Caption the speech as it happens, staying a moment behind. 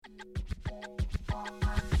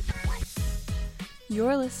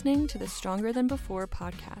You're listening to the Stronger Than Before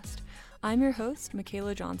podcast. I'm your host,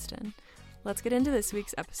 Michayla Johnston. Let's get into this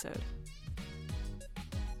week's episode.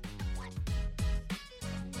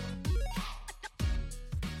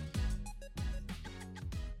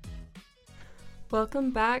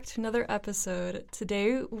 Welcome back to another episode.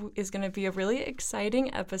 Today is going to be a really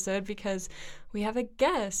exciting episode because we have a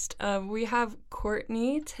guest. We have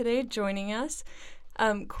Courtney today joining us.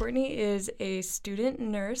 Courtney is a student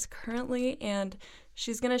nurse currently, and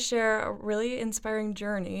she's going to share a really inspiring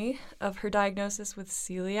journey of her diagnosis with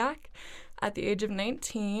celiac at the age of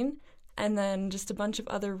 19, and then just a bunch of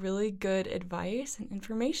other really good advice and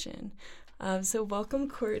information. So welcome,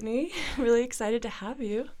 Courtney. Really excited to have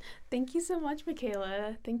you. Thank you so much,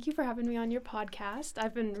 Michayla. Thank you for having me on your podcast.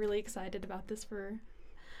 I've been really excited about this for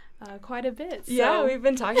quite a bit. So. Yeah, we've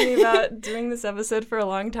been talking about doing this episode for a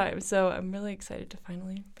long time, so I'm really excited to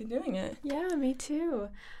finally be doing it. Yeah, me too.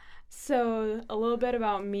 So a little bit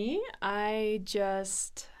about me. I'm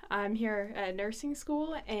here at nursing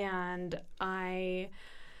school, and I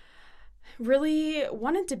really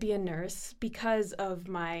wanted to be a nurse because of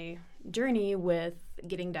my journey with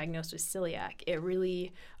getting diagnosed with celiac. It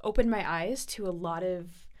really opened my eyes to a lot of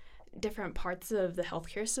different parts of the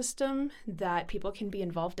healthcare system that people can be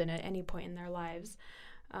involved in at any point in their lives.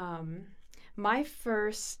 My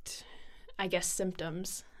first,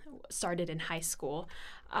 symptoms started in high school.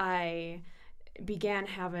 I began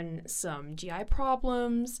having some GI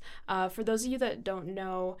problems. For those of you that don't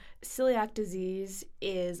know, celiac disease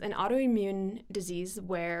is an autoimmune disease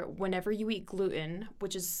where whenever you eat gluten,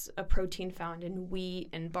 which is a protein found in wheat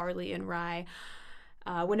and barley and rye,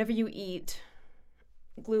 whenever you eat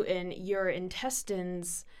gluten, your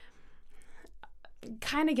intestines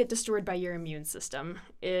kind of get destroyed by your immune system.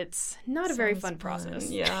 It's not a very fun process.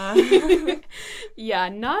 Yeah. Yeah,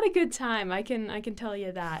 not a good time. I can tell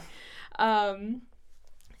you that. And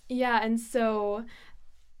so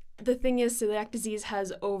the thing is, celiac disease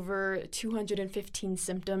has over 215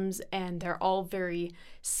 symptoms, and they're all very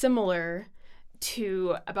similar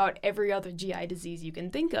to about every other GI disease you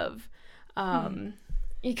can think of.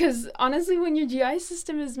 Because honestly, when your GI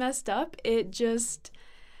system is messed up,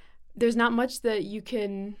 there's not much that you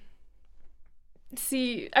can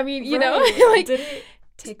see. I mean, you know, like, did it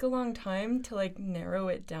take a long time to narrow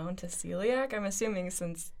it down to celiac? I'm assuming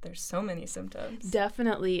since there's so many symptoms.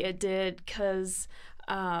 Definitely it did, because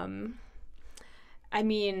for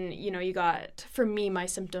me, my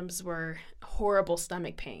symptoms were horrible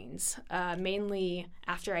stomach pains, mainly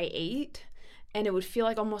after I ate, and it would feel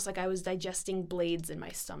almost like I was digesting blades in my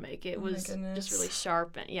stomach. It was just really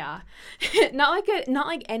sharp, and not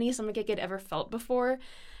like any stomachache I'd ever felt before.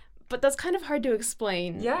 But that's kind of hard to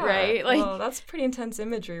explain, right? Well, that's pretty intense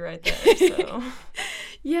imagery right there, so.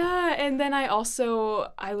 Yeah, and then I was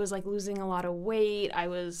losing a lot of weight. I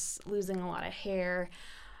was losing a lot of hair.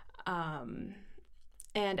 And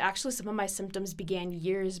actually some of my symptoms began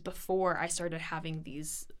years before I started having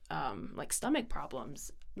these, stomach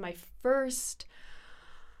problems. My first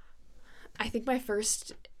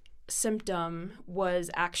symptom was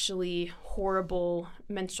actually horrible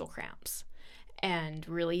menstrual cramps and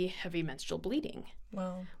really heavy menstrual bleeding.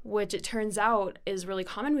 Wow. Which it turns out is really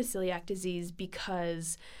common with celiac disease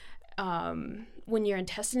because when your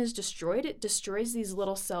intestine is destroyed, it destroys these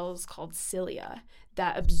little cells called cilia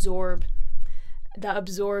that absorb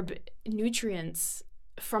nutrients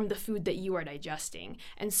from the food that you are digesting.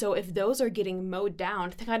 And so if those are getting mowed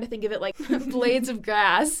down, kind of think of it like blades of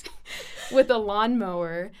grass with a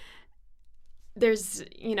lawnmower, they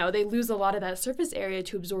lose a lot of that surface area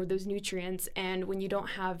to absorb those nutrients. And when you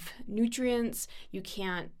don't have nutrients, you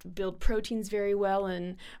can't build proteins very well.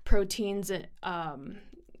 And proteins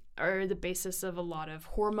are the basis of a lot of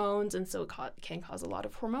hormones. And so it can cause a lot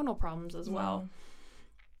of hormonal problems as well.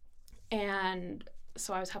 And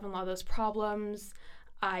so I was having a lot of those problems.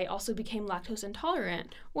 I also became lactose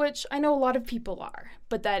intolerant, which I know a lot of people are,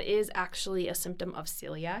 but that is actually a symptom of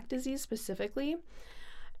celiac disease specifically.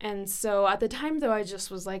 And so at the time, though, I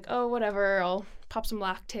just was like, oh, whatever, I'll pop some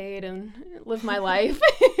Lactaid and live my life.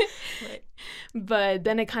 Right. But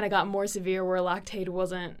then it kind of got more severe where Lactaid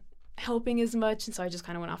wasn't helping as much, and so I just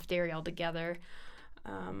kind of went off dairy altogether.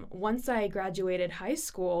 Once I graduated high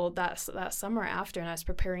school, that summer after, and I was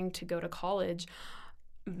preparing to go to college,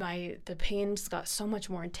 the pains got so much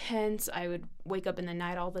more intense. I would wake up in the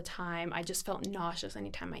night all the time. I just felt nauseous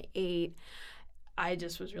anytime I ate. I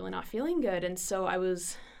just was really not feeling good, and so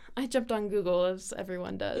I jumped on Google, as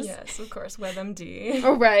everyone does. Yes, of course, WebMD.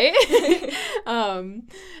 Oh, right.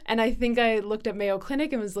 And I think I looked at Mayo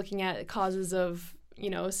Clinic and was looking at causes of,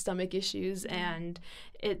 stomach issues, and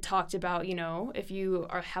it talked about, if you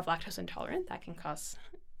have lactose intolerant, that can cause,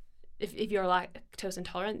 if you're lactose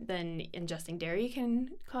intolerant, then ingesting dairy can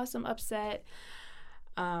cause some upset.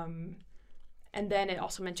 And then it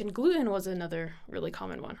also mentioned gluten was another really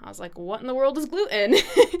common one. I was like, what in the world is gluten?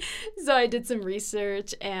 So I did some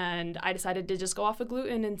research, and I decided to just go off of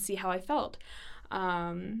gluten and see how I felt.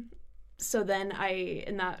 So then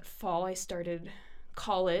in that fall, I started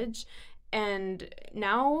college, and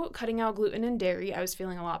now cutting out gluten and dairy, I was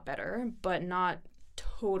feeling a lot better, but not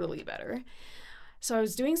totally better. So I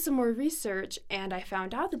was doing some more research, and I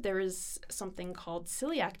found out that there is something called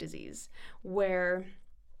celiac disease, where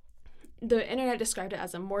the internet described it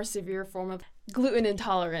as a more severe form of gluten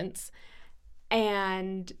intolerance,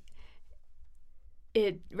 and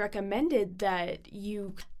it recommended that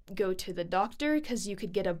you go to the doctor because you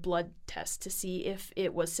could get a blood test to see if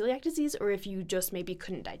it was celiac disease or if you just maybe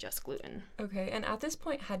couldn't digest gluten. Okay, and at this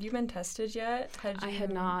point, had you been tested yet? I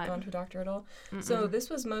had not gone to a doctor at all? Mm-mm. So this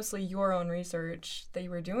was mostly your own research that you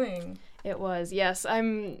were doing. It was, yes.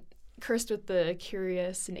 I'm cursed with the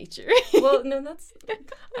curious nature. Well, no,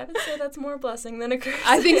 I would say that's more a blessing than a curse.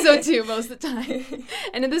 I think so too, most of the time.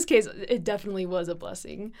 And in this case, it definitely was a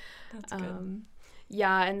blessing. That's good.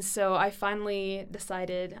 Yeah, and so I finally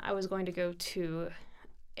decided I was going to go to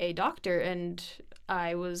a doctor, and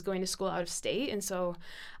I was going to school out of state, and so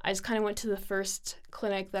I just kind of went to the first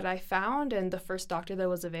clinic that I found and the first doctor that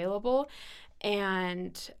was available.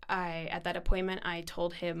 And at that appointment, I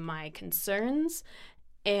told him my concerns,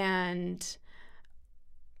 and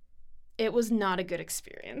it was not a good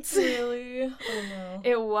experience. Really? Oh, no.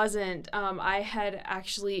 It wasn't. I had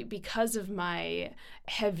actually, because of my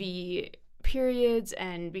heavy periods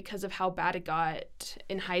and because of how bad it got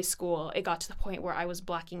in high school, it got to the point where I was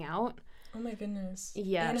blacking out. Oh, my goodness.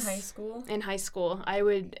 Yes. In high school? In high school. I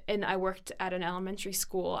worked at an elementary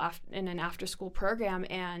school in an after-school program,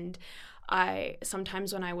 and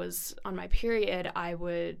sometimes when I was on my period, I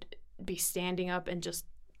would be standing up and just,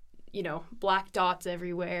 black dots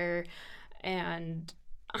everywhere, and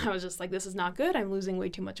I was just like, this is not good. I'm losing way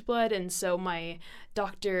too much blood. And so my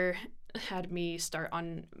doctor had me start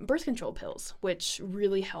on birth control pills, which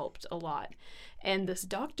really helped a lot. And this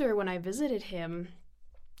doctor, when I visited him,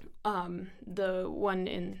 the one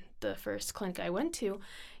in the first clinic I went to,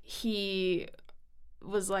 he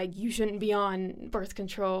was like, you shouldn't be on birth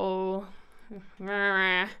control.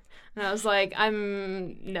 And I was like,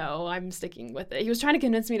 I'm sticking with it. He was trying to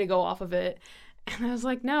convince me to go off of it. And I was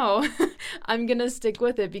like, no, I'm going to stick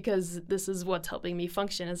with it because this is what's helping me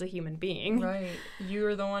function as a human being. Right. You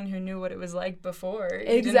were the one who knew what it was like before.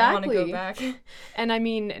 Exactly. You didn't want to go back. And I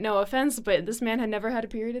mean, no offense, but this man had never had a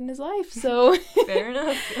period in his life. So fair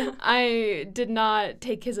enough. I did not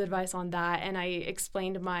take his advice on that. And I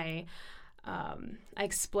explained my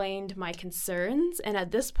concerns. And at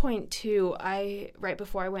this point too, right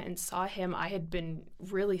before I went and saw him, I had been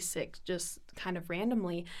really sick, just kind of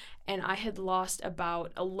randomly, and I had lost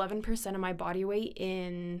about 11% of my body weight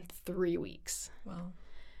in 3 weeks. Wow.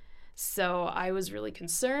 So I was really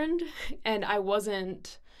concerned, and I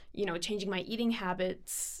wasn't, changing my eating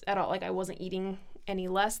habits at all. Like, I wasn't eating any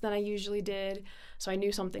less than I usually did. So I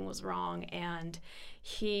knew something was wrong, and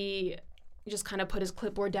he just kind of put his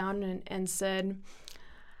clipboard down and said,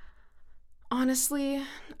 honestly,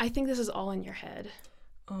 I think this is all in your head.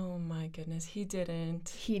 Oh my goodness, he didn't.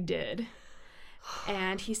 He did.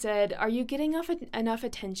 And he said, are you getting enough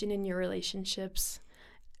attention in your relationships?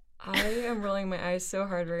 I am rolling my eyes so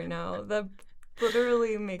hard right now. That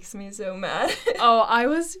literally makes me so mad. Oh, I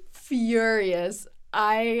was furious.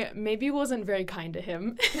 I maybe wasn't very kind to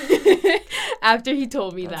him after he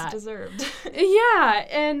told me That's that. deserved. Yeah,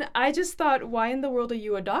 and I just thought, why in the world are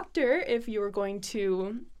you a doctor if you were going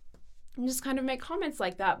to just kind of make comments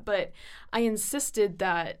like that? But I insisted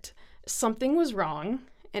that something was wrong,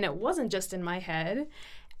 and it wasn't just in my head.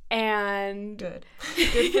 And Good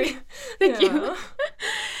for you. Thank you.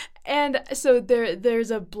 And so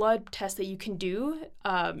there's a blood test that you can do.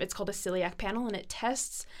 It's called a celiac panel, and it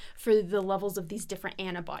tests for the levels of these different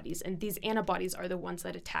antibodies. And these antibodies are the ones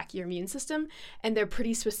that attack your immune system, and they're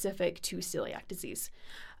pretty specific to celiac disease.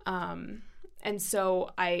 And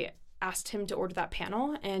so I asked him to order that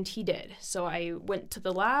panel, and he did. So I went to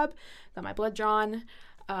the lab, got my blood drawn.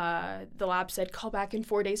 The lab said, call back in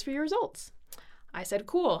 4 days for your results. I said,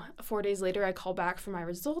 cool. 4 days later, I called back for my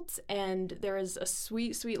results, and there was a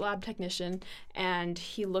sweet, sweet lab technician, and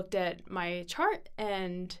he looked at my chart,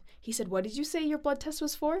 and he said, what did you say your blood test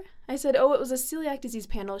was for? I said, oh, it was a celiac disease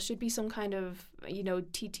panel. It should be some kind of,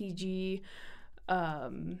 TTG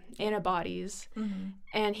antibodies.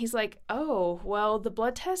 And he's like, oh, well, the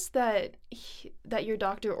blood test that your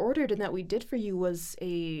doctor ordered and that we did for you was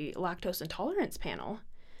a lactose intolerance panel.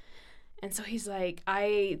 And so he's like,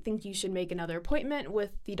 I think you should make another appointment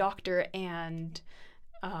with the doctor and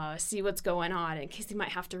see what's going on, in case he might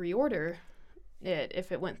have to reorder it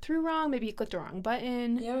if it went through wrong. Maybe he clicked the wrong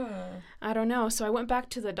button. Yeah. I don't know. So I went back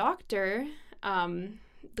to the doctor.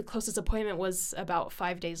 The closest appointment was about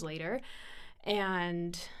 5 days later.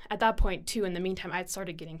 And at that point, too, in the meantime, I had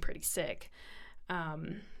started getting pretty sick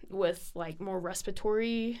with, like, more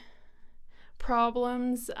respiratory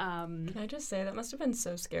problems. Can I just say, that must have been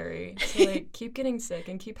so scary to, like, keep getting sick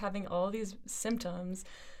and keep having all these symptoms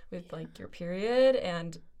with, like, your period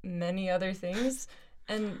and many other things,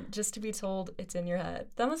 and just to be told it's in your head.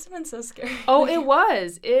 That must have been so scary. Oh, it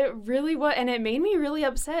was. It really was. And it made me really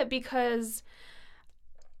upset because,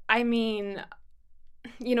 I mean,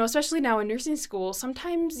 you know, especially now in nursing school,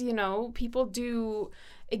 sometimes, you know, people do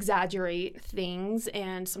exaggerate things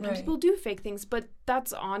and sometimes people do fake things, but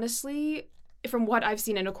that's honestly, from what I've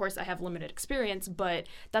seen, and of course I have limited experience, but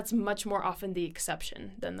that's much more often the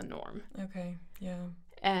exception than the norm. Okay, yeah.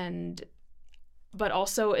 But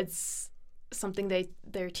also it's something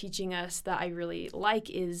they're teaching us that I really like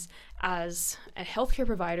is, as a healthcare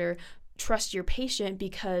provider, trust your patient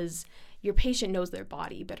because your patient knows their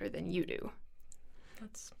body better than you do.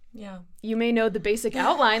 Yeah. You may know the basic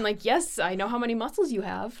outline, like, yes, I know how many muscles you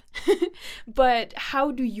have, but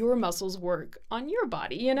how do your muscles work on your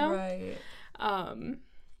body, you know? Right.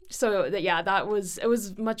 It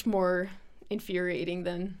was much more infuriating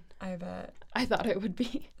than I bet I thought it would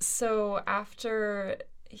be. So after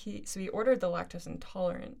he ordered the lactose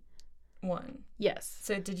intolerant one. Yes.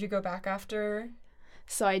 So did you go back after?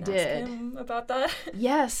 So I did. Ask him about that?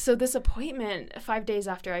 Yes. So this appointment, 5 days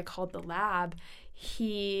after I called the lab,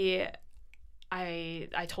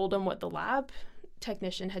 I told him what the lab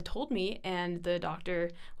technician had told me, and the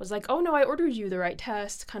doctor was like, oh no, I ordered you the right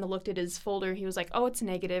test, kind of looked at his folder. He was like, oh, it's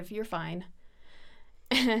negative, you're fine.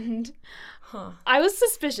 And I was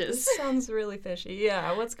suspicious. This sounds really fishy.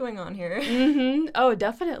 Yeah, what's going on here? Oh,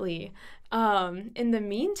 definitely. In the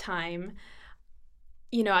meantime,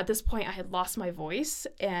 you know, at this point I had lost my voice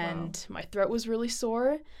and my throat was really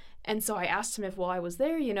sore. And so I asked him if while I was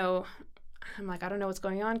there, you know, I'm like, I don't know what's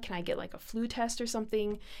going on. Can I get like a flu test or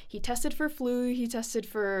something? He tested for flu. He tested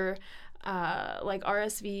for like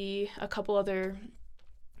RSV, a couple other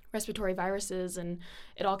respiratory viruses, and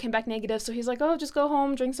it all came back negative. So he's like, oh, just go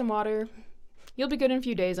home, drink some water. You'll be good in a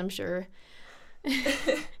few days, I'm sure.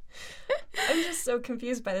 I'm just so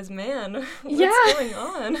confused by this man. What's going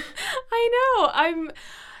on? I know.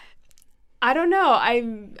 I don't know.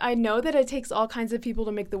 I know that it takes all kinds of people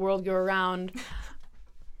to make the world go around,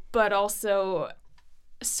 but also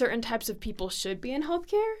certain types of people should be in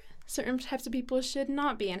healthcare. Certain types of people should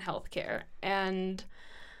not be in healthcare. And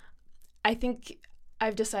I think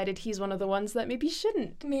I've decided he's one of the ones that maybe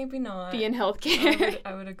shouldn't. Maybe not. Be in healthcare.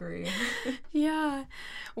 I would agree. Yeah.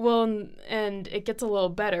 Well, and it gets a little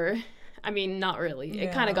better. I mean, not really.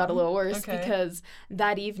 It kind of got a little worse because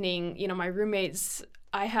that evening, you know, my roommates,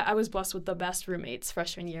 I was blessed with the best roommates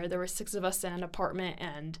freshman year. There were 6 of us in an apartment,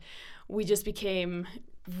 and we just became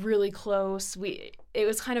really close. It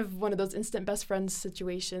was kind of one of those instant best friends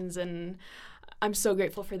situations, and I'm so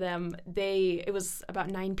grateful for them. It was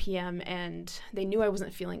about 9 p.m. and they knew I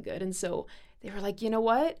wasn't feeling good, and so they were like, you know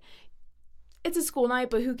what? It's a school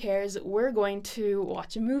night, but who cares? We're going to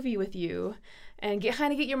watch a movie with you and get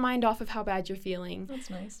your mind off of how bad you're feeling. That's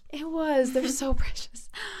nice. It was. They're so precious.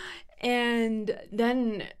 And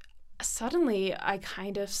then suddenly I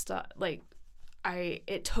kind of stopped,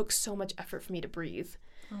 it took so much effort for me to breathe.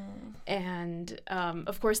 Oh. And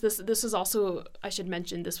of course, this was also, I should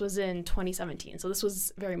mention, this was in 2017. So this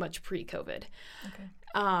was very much pre-COVID.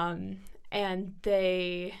 Okay. And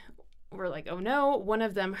they were like, oh no. One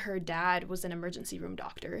of them, her dad was an emergency room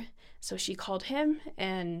doctor. So she called him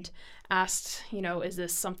and asked, you know, is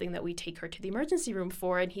this something that we take her to the emergency room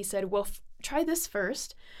for? And he said, well, try this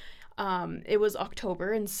first. It was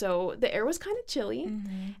October, and so the air was kind of chilly.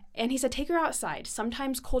 Mm-hmm. And he said, take her outside.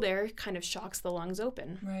 Sometimes cold air kind of shocks the lungs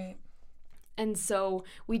open. Right. And so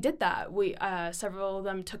we did that. Several of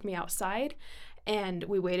them took me outside, and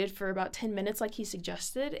we waited for about 10 minutes like he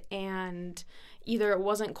suggested, and either it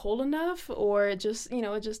wasn't cold enough or it just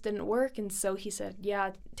didn't work. And so he said, yeah,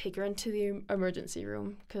 take her into the emergency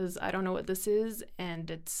room because I don't know what this is, and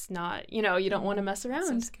it's not, you don't want to mess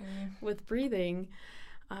around with breathing.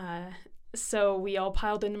 So we all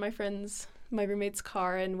piled into my roommate's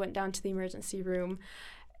car and went down to the emergency room.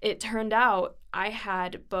 it turned out I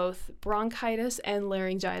had both bronchitis and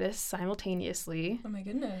laryngitis simultaneously. Oh my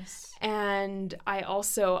goodness. And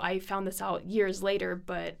I found this out years later,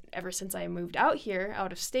 but ever since I moved out here,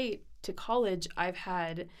 out of state to college, I've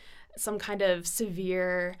had some kind of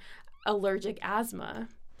severe allergic asthma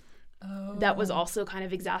that was also kind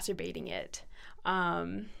of exacerbating it.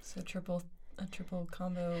 So a triple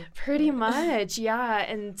combo. Pretty much, yeah.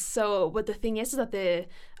 And so what the thing is that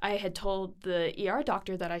I had told the ER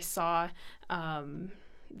doctor that I saw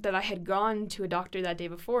that I had gone to a doctor that day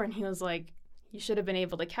before, and he was like, you should have been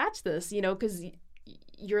able to catch this, because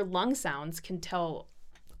your lung sounds can tell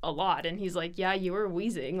a lot. And he's like, yeah, you were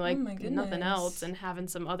wheezing like nothing else, and having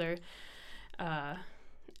some other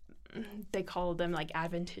they call them like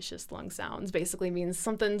adventitious lung sounds. Basically means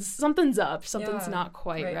something's up, something's not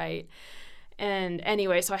quite right. And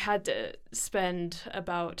anyway, so I had to spend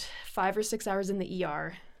about 5 or 6 hours in the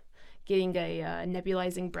ER getting a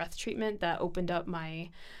nebulizing breath treatment that opened up my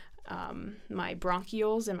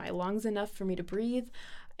bronchioles and my lungs enough for me to breathe.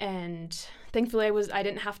 And thankfully I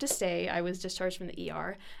didn't have to stay. I was discharged from the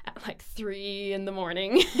ER at like 3 a.m.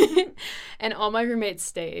 And all my roommates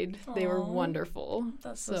stayed. Aww. They were wonderful.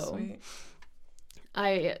 That's so sweet.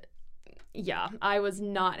 I was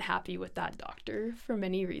not happy with that doctor for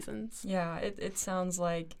many reasons. Yeah, it sounds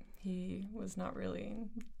like he was not really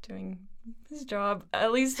doing his job,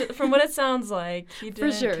 at least from what it sounds like. He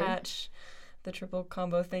didn't catch the triple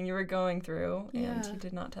combo thing you were going through, and he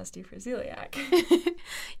did not test you for celiac.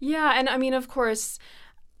 Yeah, and I mean, of course,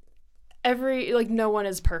 no one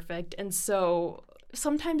is perfect, and so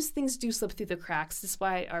sometimes things do slip through the cracks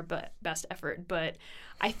despite our best effort, but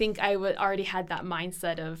I think I already had that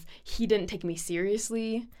mindset of he didn't take me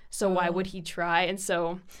seriously, so why would he try? And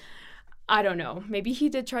so I don't know. Maybe he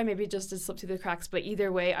did try, maybe it just did slip through the cracks, but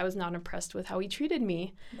either way, I was not impressed with how he treated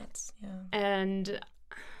me. And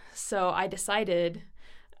so I decided,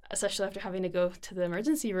 especially after having to go to the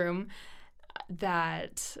emergency room,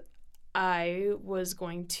 that I was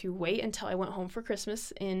going to wait until I went home for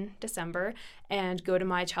Christmas in December and go to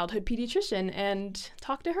my childhood pediatrician and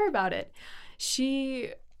talk to her about it.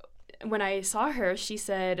 When I saw her, she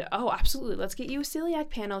said, oh, absolutely, let's get you a celiac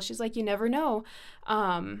panel. She's like, you never know.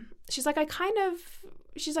 She's like,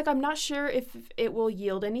 I'm not sure if it will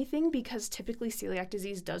yield anything because typically celiac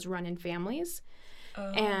disease does run in families.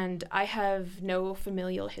 And I have no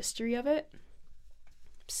familial history of it.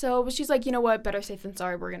 So she's like, you know what, better safe than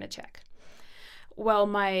sorry, we're going to check. Well,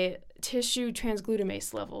 my tissue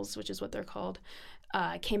transglutamase levels, which is what they're called,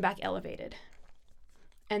 came back elevated.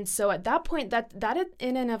 And so at that point, that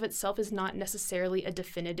in and of itself is not necessarily a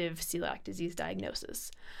definitive celiac disease diagnosis.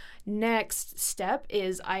 Next step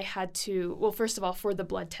is I had to, well, first of all, for the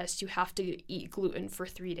blood test, you have to eat gluten for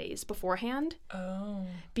 3 days beforehand. Oh.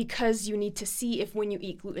 Because you need to see if when you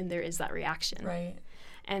eat gluten, there is that reaction. Right.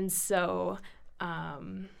 And so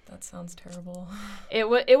that sounds terrible.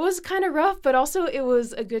 It was kind of rough, but also it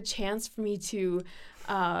was a good chance for me to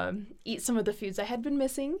eat some of the foods I had been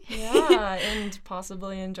missing. Yeah, and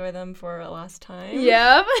possibly enjoy them for a last time.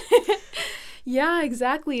 Yep. Yeah,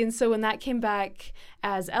 exactly. And so when that came back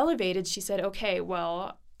as elevated, she said, okay,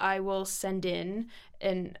 well, I will send in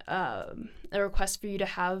a request for you to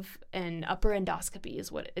have an upper endoscopy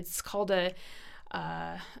is what it's called, an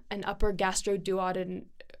upper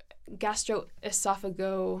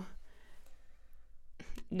gastroesophago.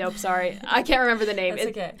 Nope, sorry. I can't remember the name. It's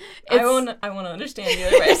okay. I want to understand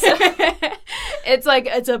either way. So.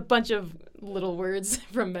 It's a bunch of little words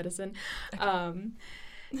from medicine. Okay.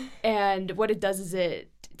 And what it does is it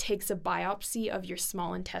takes a biopsy of your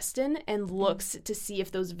small intestine and looks to see if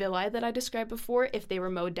those villi that I described before, if they were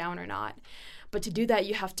mowed down or not. But to do that,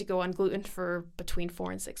 you have to go on gluten for between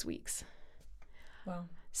 4 and 6 weeks. Wow.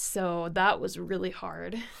 So that was really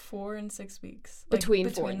hard. 4 and 6 weeks. Between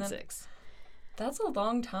 4 and 6. That's a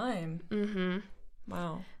long time. Mm-hmm.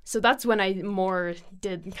 Wow. So that's when I more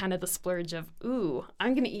did kind of the splurge of, ooh,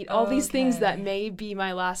 I'm going to eat all these things that may be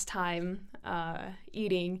my last time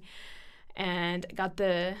eating. And got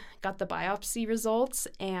the biopsy results,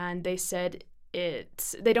 and they said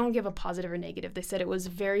they don't give a positive or negative. They said it was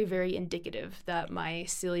very, very indicative that my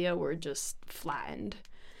cilia were just flattened.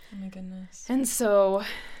 Oh my goodness. And so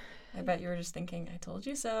I bet you were just thinking, I told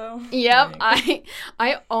you so. Yep. I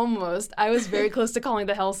was very close to calling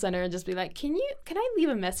the health center and just be like, can I leave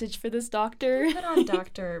a message for this doctor? Put on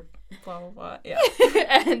Dr. blah, blah, blah. Yeah.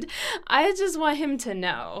 And I just want him to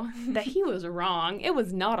know that he was wrong. It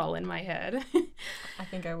was not all in my head. I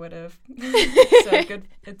think I would have. So good.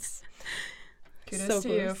 It's kudos so to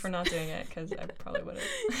close. you for not doing it, because I probably would have.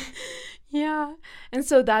 Yeah. And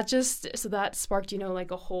so that sparked,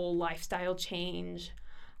 like a whole lifestyle change.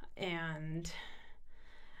 and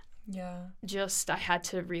Yeah. just I had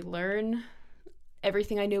to relearn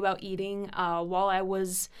everything I knew about eating while I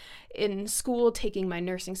was in school taking my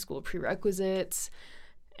nursing school prerequisites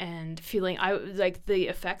and feeling the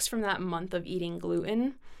effects from that month of eating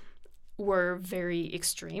gluten were very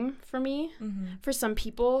extreme for me. Mm-hmm. For some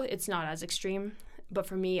people, it's not as extreme, but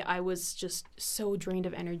for me, I was just so drained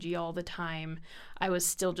of energy all the time. I was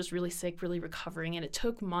still just really sick, really recovering, and it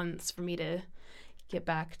took months for me to get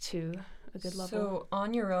back to a good level. So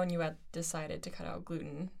on your own, you had decided to cut out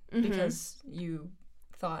gluten because you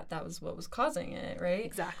thought that was what was causing it, right?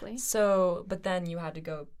 Exactly. So, but then you had to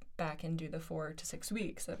go back and do the 4 to 6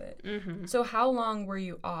 weeks of it. Mm-hmm. So how long were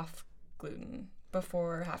you off gluten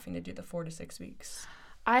before having to do the 4 to 6 weeks?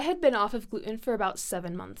 I had been off of gluten for about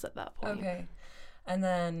 7 months at that point. Okay. And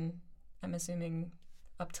then I'm assuming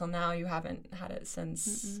up till now you haven't had it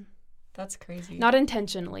since. Mm-mm. That's crazy. Not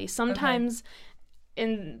intentionally. Sometimes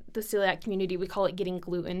in the celiac community, we call it getting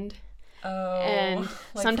glutened. Oh, and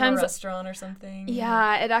like sometimes from a restaurant or something?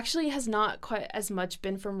 Yeah, it actually has not quite as much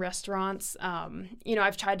been from restaurants.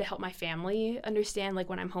 I've tried to help my family understand, like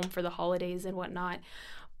when I'm home for the holidays and whatnot.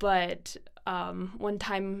 But one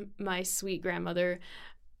time my sweet grandmother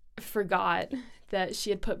forgot that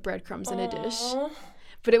she had put breadcrumbs in a dish.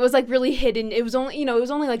 But it was like really hidden. It was only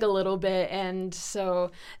like a little bit, and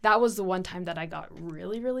so that was the one time that I got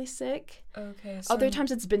really, really sick. Okay. So Other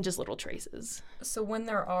times it's been just little traces. So when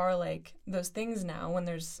there are like those things now, when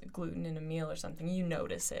there's gluten in a meal or something, you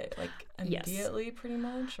notice it like immediately, pretty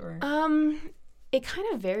much, or It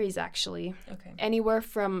kind of varies actually. okay. Anywhere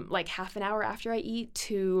from like half an hour after I eat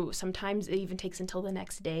to sometimes it even takes until the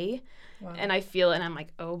next day. Wow. And I feel it and I'm like,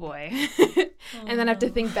 oh boy. And then I have to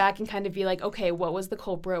think back and kind of be like, okay, what was the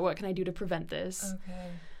culprit? What can I do to prevent this? Okay.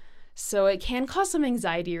 So it can cause some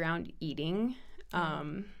anxiety around eating.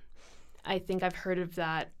 I think I've heard of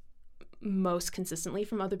that most consistently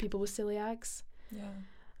from other people with celiacs. Yeah.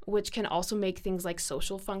 Which can also make things like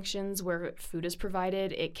social functions where food is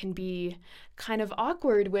provided. It can be kind of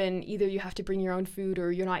awkward when either you have to bring your own food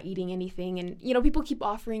or you're not eating anything. And, people keep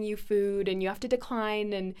offering you food and you have to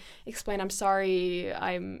decline and explain, I'm sorry,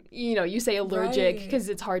 you say allergic because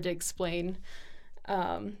it's hard to explain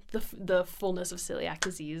the fullness of celiac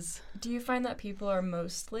disease. Do you find that people are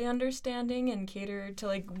mostly understanding and cater to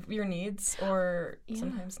like your needs or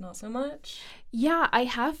sometimes not so much? Yeah, I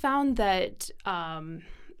have found that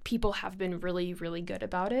people have been really, really good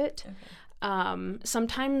about it. Okay.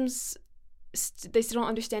 Sometimes they still don't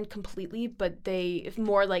understand completely, but they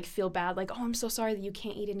more like feel bad, like, oh, I'm so sorry that you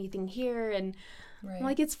can't eat anything here. And I'm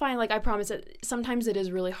like, it's fine. Like, I promise that sometimes it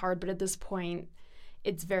is really hard, but at this point,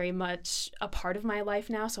 it's very much a part of my life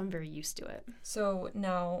now, so I'm very used to it. So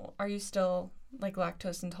now, are you still like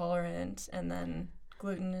lactose intolerant and then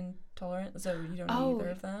gluten intolerant? So you don't eat either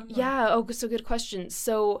of them? Or? Yeah. Oh, so good question.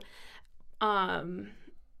 So,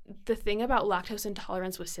 the thing about lactose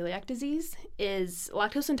intolerance with celiac disease is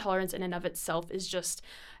lactose intolerance in and of itself is just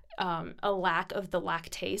a lack of the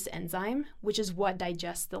lactase enzyme, which is what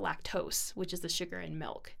digests the lactose, which is the sugar in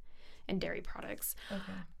milk and dairy products.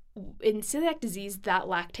 Okay. In celiac disease, that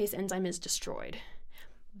lactase enzyme is destroyed.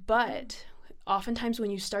 But oftentimes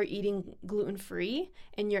when you start eating gluten-free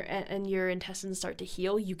and your intestines start to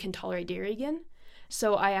heal, you can tolerate dairy again.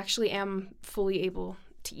 So I actually am fully able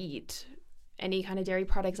to eat any kind of dairy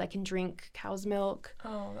products. I can drink cow's milk.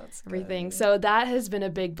 Oh, that's good. Everything. So that has been a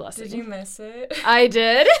big blessing. Did you miss it? I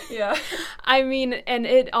did. Yeah. I mean, and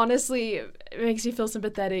it honestly makes me feel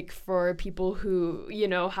sympathetic for people who,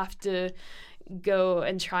 have to go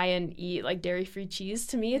and try and eat like dairy-free cheese.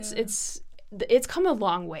 To me, it's come a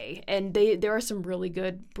long way, and there are some really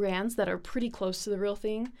good brands that are pretty close to the real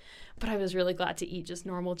thing. But I was really glad to eat just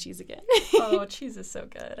normal cheese again. Oh, cheese is so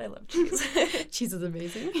good. I love cheese. Cheese is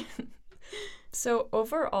amazing. So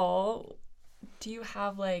overall, do you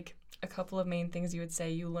have like a couple of main things you would say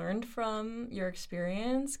you learned from your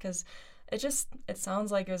experience? Because it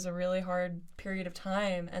sounds like it was a really hard period of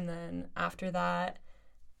time. And then after that,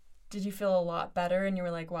 did you feel a lot better and you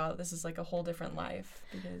were like, wow, this is like a whole different life?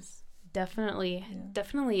 Because Definitely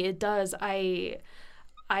it does. I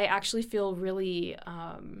actually feel really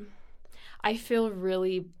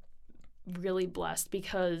really blessed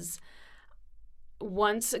because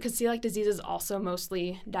celiac disease is also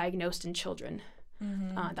mostly diagnosed in children.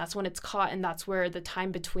 Mm-hmm. That's when it's caught, and that's where the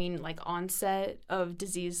time between like onset of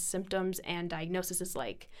disease symptoms and diagnosis is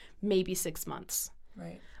like maybe 6 months.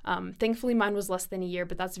 Right. Thankfully, mine was less than a year,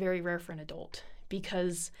 but that's very rare for an adult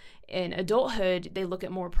because in adulthood, they look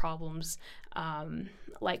at more problems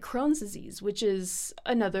like Crohn's disease, which is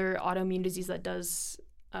another autoimmune disease that does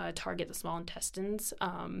target the small intestines.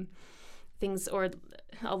 things, or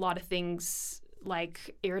a lot of things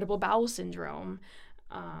like irritable bowel syndrome.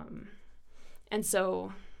 And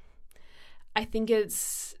so I think it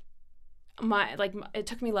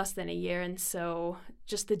took me less than a year. And so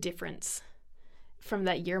just the difference from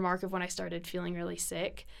that year mark of when I started feeling really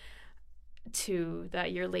sick to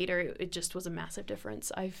that year later, it just was a massive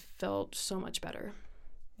difference. I felt so much better.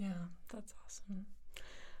 Yeah, that's awesome.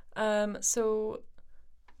 So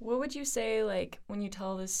what would you say, like, when you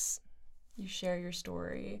tell this, you share your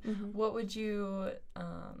story, what would you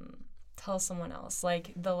tell someone else,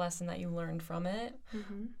 like the lesson that you learned from it?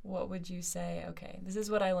 What would you say, okay, this is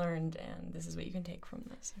what I learned and this is what you can take from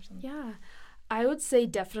this, or something? Yeah, I would say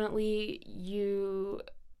definitely you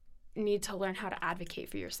need to learn how to advocate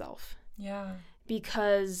for yourself. Yeah.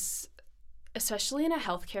 Because especially in a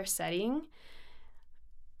healthcare setting,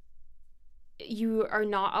 you are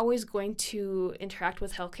not always going to interact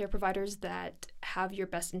with healthcare providers that have your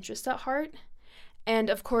best interests at heart.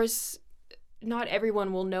 And of course, not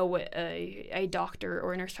everyone will know what a doctor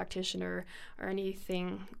or a nurse practitioner or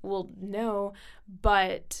anything will know,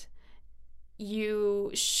 but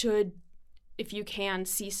you should, if you can,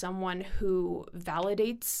 see someone who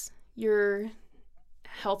validates your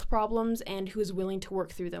health problems and who is willing to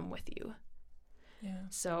work through them with you. Yeah.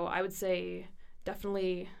 So I would say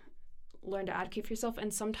definitely learn to advocate for yourself.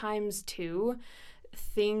 And sometimes too,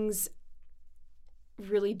 things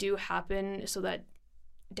really do happen so that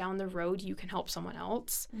down the road you can help someone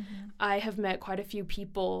else. I have met quite a few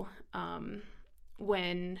people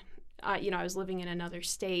when I was living in another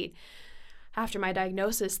state after my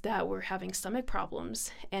diagnosis that were having stomach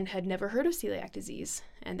problems and had never heard of celiac disease.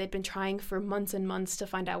 And they'd been trying for months and months to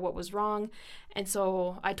find out what was wrong. And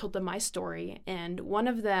so I told them my story. And one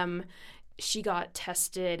of them, she got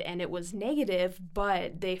tested and it was negative,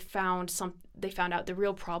 but they found out the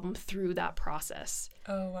real problem through that process.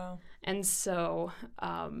 Oh, wow. And so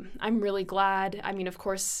I'm really glad. I mean, of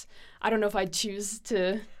course, I don't know if I'd choose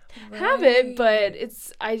to have it, but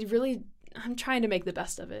I'm trying to make the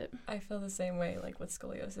best of it. I feel the same way, like with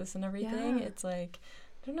scoliosis and everything. Yeah. It's like,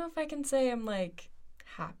 I don't know if I can say I'm like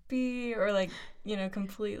happy or like,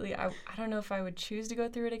 completely. I don't know if I would choose to go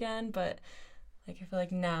through it again, but like I feel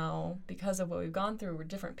like now, because of what we've gone through, we're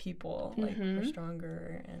different people. Like we're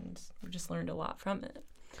stronger and we've just learned a lot from it.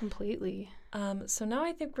 Completely. So now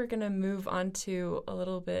I think we're going to move on to a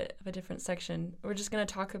little bit of a different section. We're just going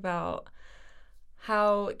to talk about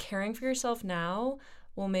how caring for yourself now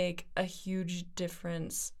will make a huge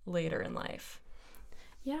difference later in life.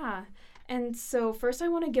 Yeah. And so first I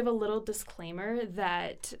want to give a little disclaimer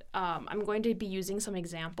that I'm going to be using some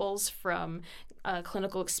examples from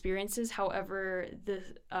clinical experiences. However,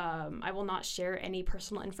 I will not share any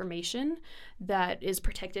personal information that is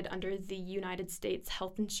protected under the United States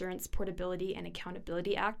Health Insurance Portability and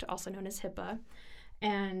Accountability Act, also known as HIPAA.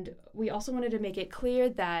 And we also wanted to make it clear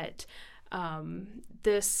that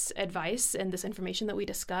this advice and this information that we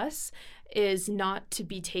discuss is not to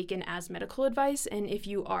be taken as medical advice. And if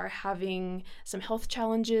you are having some health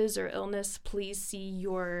challenges or illness, please see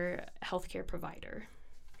your healthcare provider.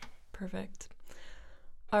 Perfect.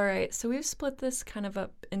 All right, so we've split this kind of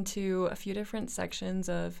up into a few different sections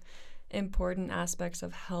of important aspects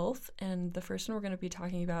of health. And the first one we're going to be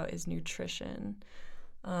talking about is nutrition.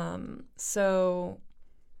 So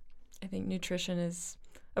I think nutrition is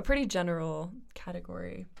a pretty general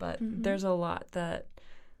category, but there's a lot that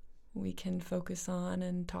we can focus on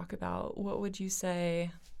and talk about. What would you say,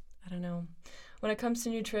 I don't know, when it comes to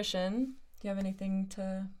nutrition, do you have anything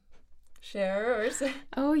to share or say?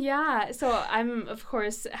 Oh, yeah. So I'm, of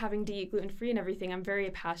course, having to eat gluten-free and everything. I'm very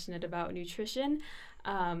passionate about nutrition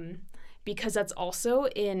because that's also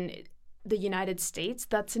in the United States,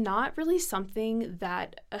 that's not really something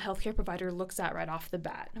that a healthcare provider looks at right off the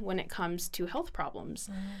bat when it comes to health problems.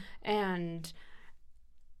 And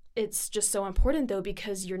it's just so important, though,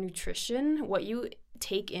 because your nutrition, what you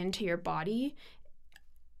take into your body,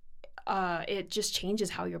 it just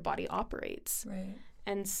changes how your body operates. Right.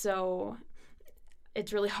 And so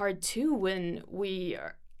it's really hard, too, when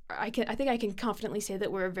I think I can confidently say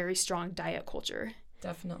that we're a very strong diet culture.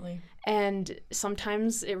 Definitely. And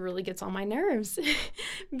sometimes it really gets on my nerves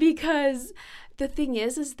because the thing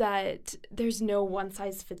is that there's no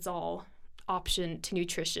one-size-fits-all option to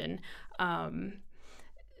nutrition. And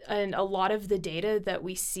a lot of the data that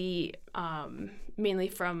we see, mainly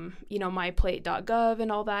from, myplate.gov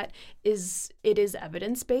and all that, it is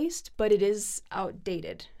evidence-based, but it is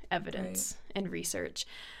outdated evidence and research.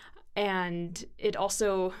 And it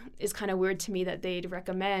also is kind of weird to me that they'd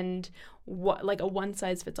recommend like a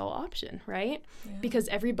one-size-fits-all option, right? Yeah. Because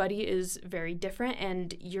everybody is very different,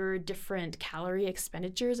 and your different calorie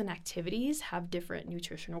expenditures and activities have different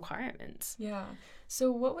nutrition requirements. Yeah.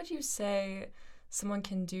 So what would you say someone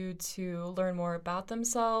can do to learn more about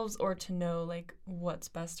themselves or to know, like, what's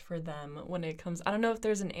best for them when it comes? I don't know if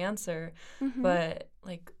there's an answer, but,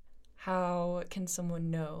 like, how can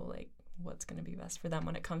someone know, like, what's going to be best for them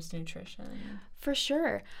when it comes to nutrition? For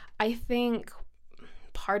sure. I think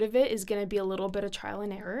part of it is going to be a little bit of trial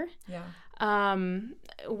and error. Yeah.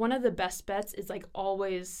 One of the best bets is, like,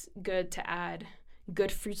 always good to add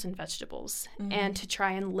good fruits and vegetables and to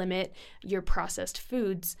try and limit your processed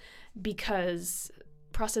foods, because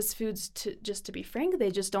processed foods, to be frank,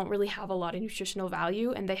 they just don't really have a lot of nutritional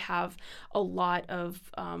value, and they have a lot of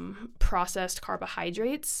processed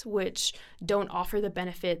carbohydrates, which don't offer the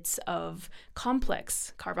benefits of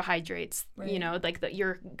complex carbohydrates, right. You know, like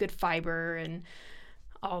your good fiber and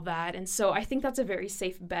all that. And so I think that's a very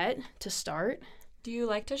safe bet to start. Do you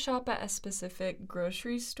like to shop at a specific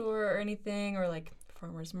grocery store or anything, or like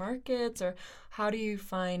farmers markets, or how do you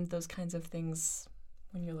find those kinds of things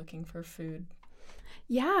when you're looking for food?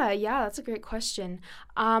 Yeah, that's a great question.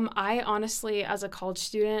 I honestly, as a college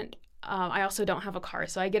student, I also don't have a car,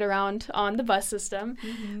 so I get around on the bus system,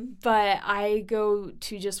 but I go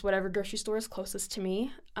to just whatever grocery store is closest to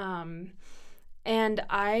me. And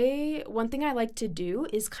one thing I like to do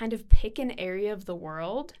is kind of pick an area of the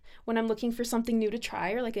world when I'm looking for something new to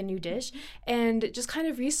try, or like a new dish, and just kind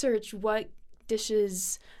of research what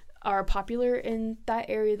dishes are popular in that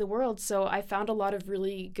area of the world. So I found a lot of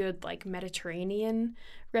really good, like, Mediterranean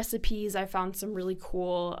recipes. I found some really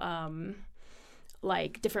cool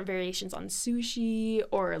like different variations on sushi,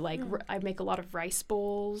 or like I make a lot of rice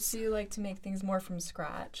bowls. So you like to make things more from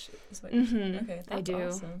scratch, is what Okay, that's I do.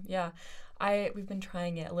 Awesome. Yeah, we've been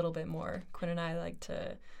trying it a little bit more. Quinn and I like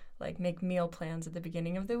to make meal plans at the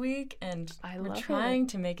beginning of the week, and we're trying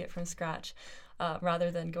to make it from scratch,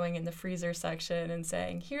 rather than going in the freezer section and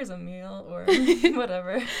saying, here's a meal or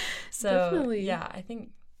whatever. So definitely. Yeah, I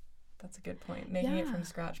think that's a good point. Making it from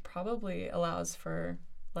scratch probably allows for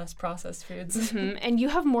less processed foods. And you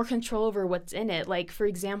have more control over what's in it. Like, for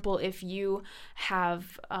example, if you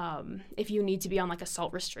have, if you need to be on like a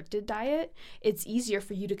salt restricted diet, it's easier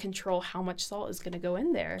for you to control how much salt is going to go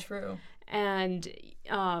in there. True. And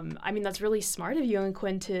I mean, that's really smart of you and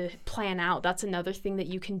Quinn to plan out. That's another thing that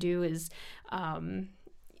you can do is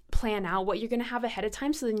plan out what you're going to have ahead of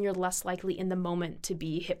time, so then you're less likely in the moment to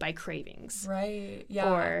be hit by cravings. Right,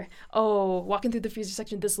 yeah. Or, walking through the freezer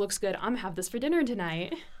section, this looks good, I'm going to have this for dinner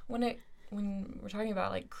tonight. When we're talking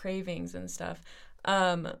about like cravings and stuff,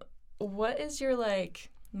 what is your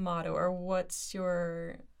like motto, or what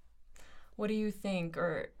do you think,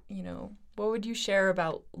 or, you know, what would you share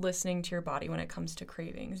about listening to your body when it comes to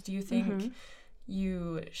cravings? Do you think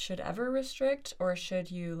you should ever restrict, or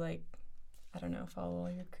should you, like, I don't know, follow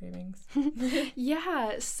your cravings?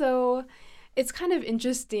 Yeah, so it's kind of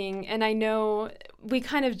interesting, and I know we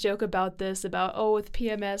kind of joke about this, about, with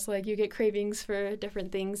PMS, like, you get cravings for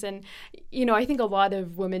different things, and, you know, I think a lot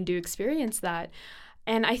of women do experience that,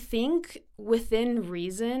 and I think within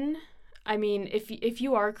reason, I mean, if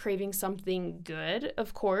you are craving something good,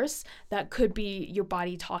 of course, that could be your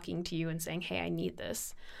body talking to you and saying, hey, I need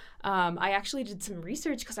this. I actually did some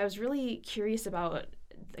research because I was really curious about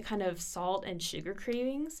the kind of salt and sugar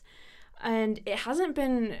cravings, and it hasn't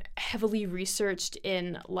been heavily researched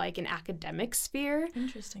in like an academic sphere.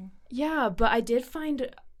 Interesting. Yeah, but I did find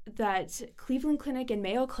that Cleveland Clinic and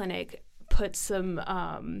Mayo Clinic put some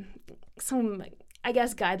I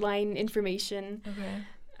guess guideline information,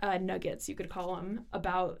 nuggets you could call them,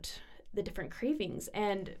 about the different cravings.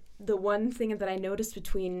 And the one thing that I noticed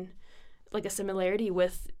between like a similarity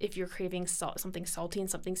with if you're craving something salty and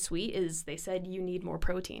something sweet is they said you need more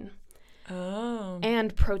protein. Oh.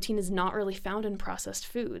 And protein is not really found in processed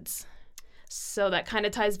foods. So that kind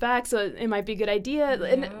of ties back. So it might be a good idea. Yeah.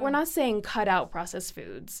 And we're not saying cut out processed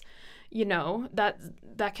foods. You know, that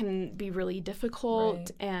can be really difficult.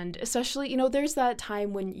 Right. And especially, you know, there's that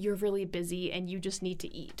time when you're really busy and you just need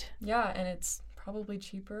to eat. Yeah, and it's probably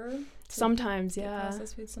cheaper. Sometimes, yeah.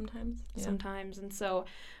 Processed foods sometimes. Yeah. Sometimes. And so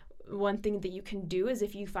one thing that you can do is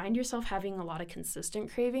if you find yourself having a lot of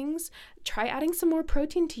consistent cravings, try adding some more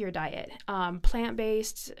protein to your diet.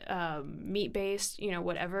 Plant-based, meat-based, you know,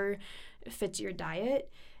 whatever fits your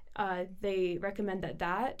diet. They recommend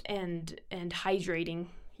that and hydrating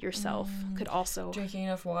yourself could also. Drinking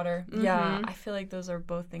enough water. Yeah, I feel like those are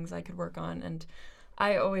both things I could work on. And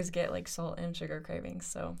I always get like salt and sugar cravings,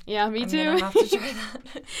 so yeah, me too. I'm gonna have to try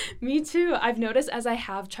that. Me too. I've noticed as I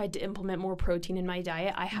have tried to implement more protein in my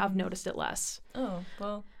diet, I have noticed it less. Oh,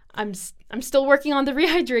 well. I'm still working on the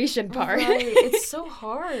rehydration part. Right. It's so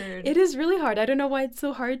hard. It is really hard. I don't know why it's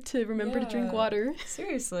so hard to remember to drink water.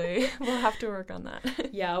 Seriously. We'll have to work on that.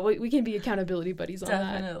 Yeah, we can be accountability buddies on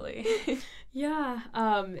that. Definitely. Yeah.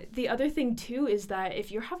 The other thing, too, is that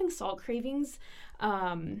if you're having salt cravings,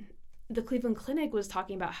 the Cleveland Clinic was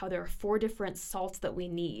talking about how there are 4 different salts that we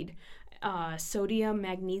need. Sodium,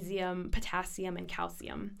 magnesium, potassium, and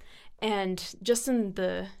calcium. And just in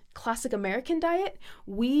the classic American diet,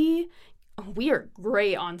 we are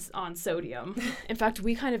great on sodium. In fact,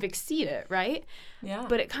 we kind of exceed it, right? Yeah.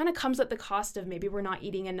 But it kind of comes at the cost of maybe we're not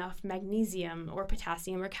eating enough magnesium or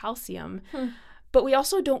potassium or calcium. But we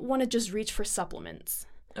also don't want to just reach for supplements.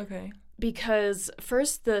 Okay. Because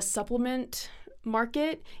first, the supplement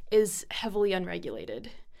market is heavily unregulated.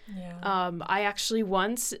 Yeah. I actually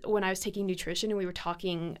once, when I was taking nutrition and we were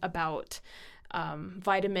talking about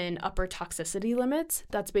vitamin upper toxicity limits,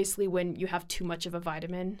 that's basically when you have too much of a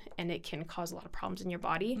vitamin and it can cause a lot of problems in your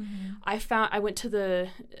body. I went to the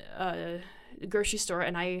grocery store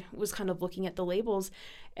and I was kind of looking at the labels,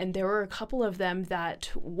 and there were a couple of them that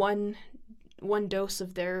one dose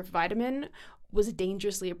of their vitamin was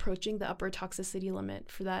dangerously approaching the upper toxicity limit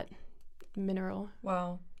for that mineral.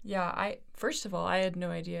 Wow. Yeah, first of all, I had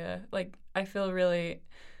no idea. Like, I feel really,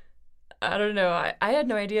 I don't know. I had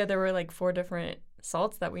no idea there were like 4 different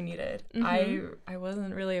salts that we needed. I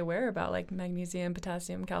wasn't really aware about like magnesium,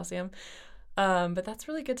 potassium, calcium. But that's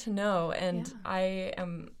really good to know. And I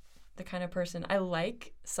am the kind of person, I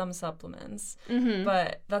like some supplements,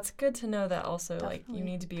 but that's good to know that also like you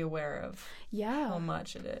need to be aware of how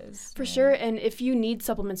much it is. For sure. And if you need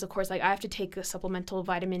supplements, of course, like I have to take a supplemental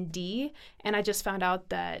vitamin D, and I just found out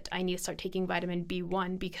that I need to start taking vitamin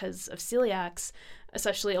B1 because of celiacs.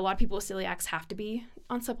 Especially a lot of people with celiacs have to be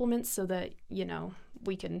on supplements so that, you know,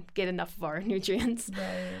 we can get enough of our nutrients.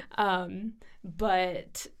 Right.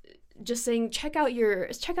 But just saying, check out your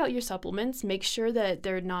supplements. Make sure that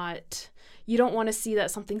they're not, you don't want to see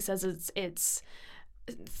that something says it's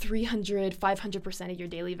 300, 500% of your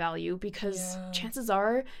daily value, because chances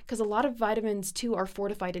are, because a lot of vitamins too are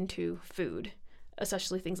fortified into food,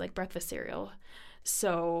 especially things like breakfast cereal.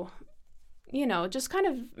 So, you know, just kind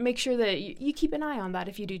of make sure that you keep an eye on that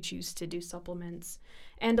if you do choose to do supplements.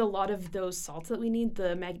 And a lot of those salts that we need,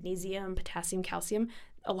 the magnesium, potassium, calcium,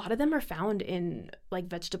 a lot of them are found in like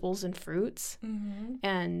vegetables and fruits.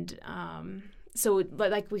 And so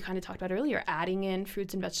like we kind of talked about earlier, adding in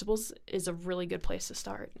fruits and vegetables is a really good place to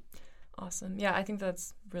start. Awesome. Yeah, I think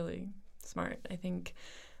that's really smart. I think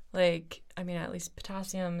like, I mean, at least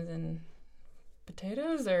potassium is in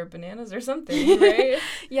potatoes or bananas or something, right?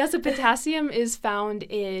 Yeah, so potassium is found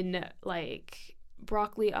in like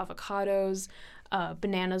broccoli, avocados,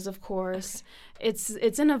 bananas, of course. Okay.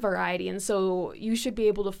 It's in a variety, and so you should be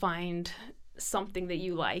able to find something that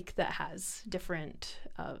you like that has different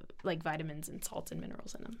like vitamins and salts and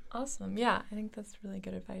minerals in them. Awesome. Yeah, I think that's really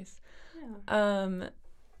good advice. Yeah.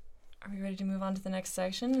 Are we ready to move on to the next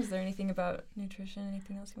section? Is there anything about nutrition,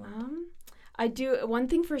 anything else you want? I do one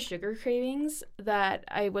thing for sugar cravings that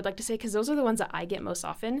I would like to say, because those are the ones that I get most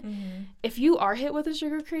often. If you are hit with a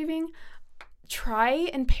sugar craving, try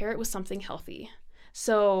and pair it with something healthy.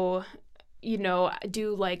 So, you know,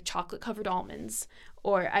 do like chocolate covered almonds,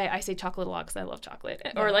 or I say chocolate a lot because I love chocolate,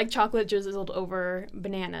 or like chocolate drizzled over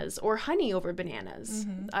bananas, or honey over bananas.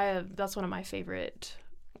 That's one of my favorite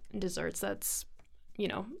desserts. That's, you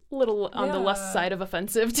know, a little on the less side of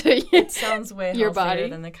offensive to it sounds way your healthier body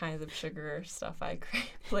than the kinds of sugar stuff I crave,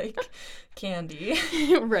 like candy.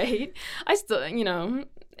 Right. I still, you know,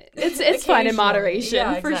 it's fine in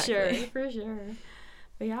moderation, for sure.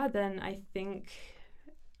 But yeah, then I think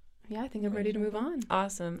I'm ready to move on.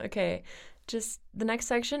 Awesome. Okay. Just the next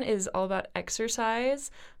section is all about exercise.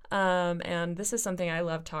 And this is something I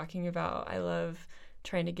love talking about. I love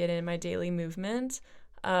trying to get in my daily movement.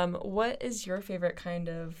 What is your favorite kind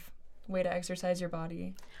of way to exercise your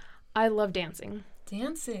body? I love dancing.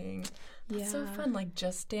 Dancing? That's so fun. Like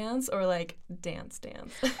Just Dance or like Dance?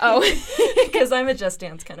 Oh. Because I'm a Just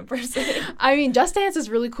Dance kind of person. I mean, Just Dance is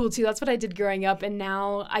really cool too. That's what I did growing up, and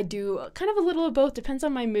now I do kind of a little of both. Depends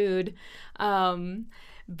on my mood.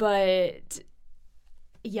 But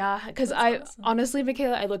yeah, because honestly,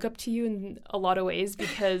 Michayla, I look up to you in a lot of ways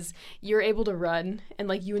because you're able to run and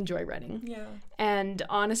like you enjoy running. Yeah. And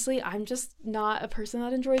honestly, I'm just not a person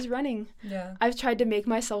that enjoys running. Yeah. I've tried to make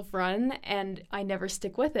myself run and I never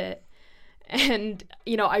stick with it. And,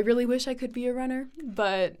 you know, I really wish I could be a runner,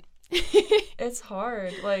 but It's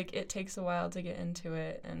hard. Like, it takes a while to get into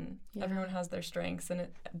it, and everyone has their strengths, and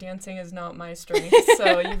dancing is not my strength,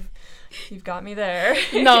 so you've got me there.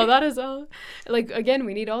 No, that is all. Like, again,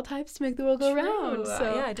 we need all types to make the world go round.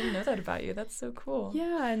 So. Yeah, I didn't know that about you. That's so cool.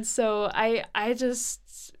 Yeah, and so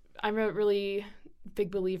I'm a really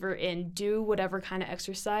big believer in do whatever kind of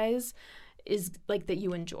exercise is like that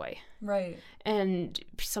you enjoy. Right. And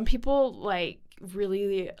some people like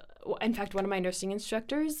really, in fact, one of my nursing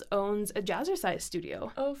instructors owns a jazzercise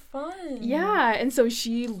studio. Oh, fun. Yeah, and so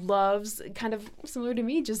she loves, kind of similar to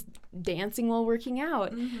me, just dancing while working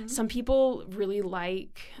out. Mm-hmm. Some people really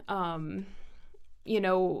like doing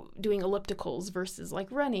ellipticals versus like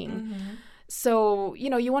running. Mm-hmm. So,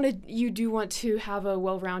 you do want to have a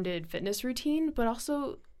well-rounded fitness routine, but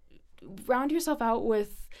also round yourself out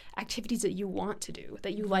with activities that you want to do,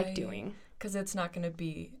 that you like doing. Because it's not going to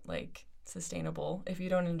be, like, sustainable if you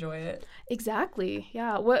don't enjoy it. Exactly.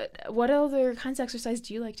 Yeah. What other kinds of exercise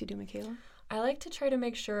do you like to do, Michayla? I like to try to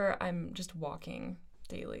make sure I'm just walking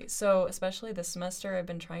daily. So, especially this semester, I've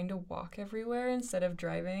been trying to walk everywhere instead of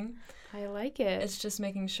driving. I like it. It's just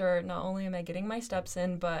making sure not only am I getting my steps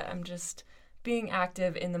in, but I'm just being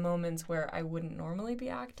active in the moments where I wouldn't normally be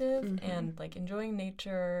active, and like enjoying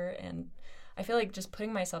nature, and I feel like just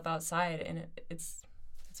putting myself outside, and it's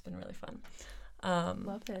been really fun.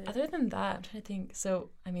 Love it. Other than that, I'm trying to think.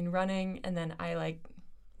 So I mean, running, and then I like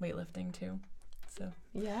weightlifting too. So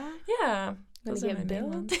yeah, those are my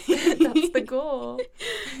main ones. That's the goal.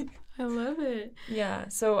 I love it. Yeah,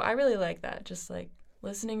 so I really like that. Just like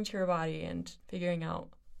listening to your body and figuring out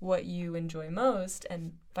what you enjoy most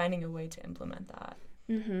and finding a way to implement that.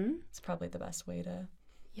 It's probably the best way to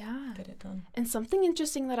get it done. And something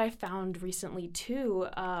interesting that I found recently too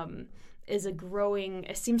is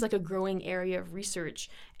it seems like a growing area of research,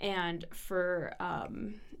 and for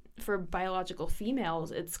biological females,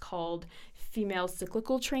 it's called female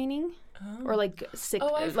cyclical training, or like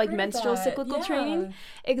menstrual cyclical training.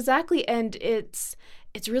 Exactly, and it's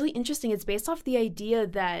really interesting. It's based off the idea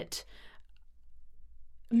that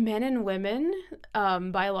men and women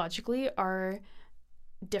biologically are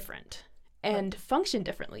different and function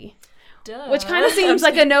differently. Duh. Which kind of seems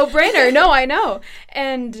like a no-brainer. No, I know.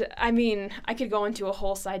 And I mean, I could go into a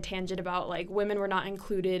whole side tangent about like women were not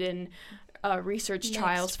included in research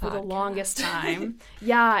trials for the longest time.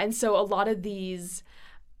 Yeah, and so a lot of these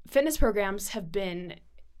fitness programs have been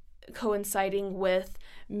coinciding with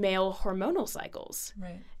male hormonal cycles.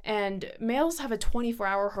 Right. And males have a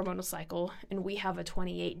 24-hour hormonal cycle, and we have a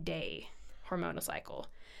 28-day hormonal cycle.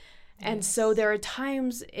 Yes. And so there are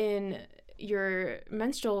times in your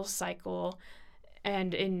menstrual cycle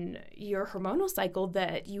and in your hormonal cycle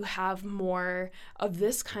that you have more of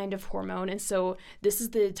this kind of hormone. And so this is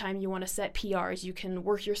the time you want to set PRs. You can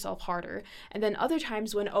work yourself harder. And then other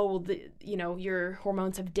times when, your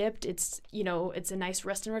hormones have dipped, it's a nice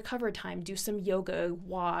rest and recover time. Do some yoga,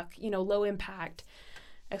 walk, low impact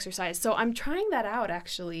exercise. So I'm trying that out,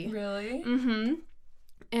 actually. Really? Mm-hmm.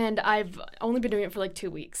 And I've only been doing it for like 2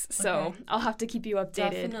 weeks, so I'll have to keep you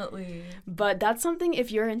updated. Definitely. But that's something, if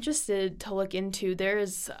you're interested to look into,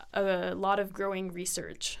 there's a lot of growing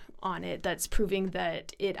research on it that's proving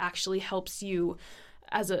that it actually helps you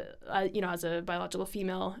as a biological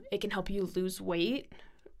female. It can help you lose weight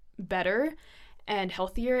better and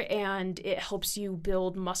healthier, and it helps you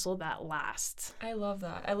build muscle that lasts. I love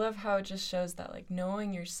that. I love how it just shows that like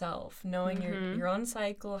knowing yourself, knowing your own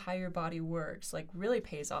cycle, how your body works, like really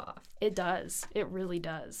pays off. It does. It really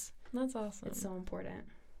does. That's awesome. It's so important.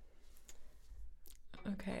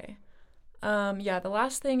 Okay. The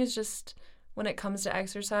last thing is just when it comes to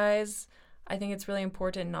exercise, I think it's really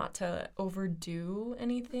important not to overdo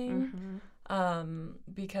anything.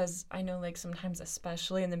 Because I know like sometimes,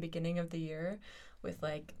 especially in the beginning of the year with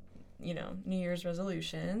like, New Year's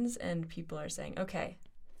resolutions, and people are saying, okay,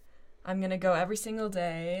 I'm going to go every single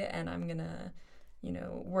day and I'm going to,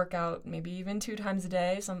 work out maybe even 2 times a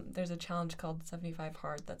day. There's a challenge called 75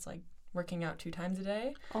 Hard that's like working out 2 times a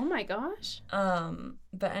day. Oh my gosh.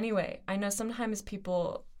 But anyway, I know sometimes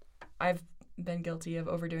I've been guilty of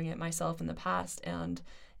overdoing it myself in the past, and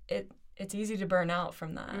it's easy to burn out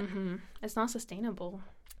from that. It's not sustainable.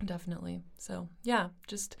 Definitely. So, yeah,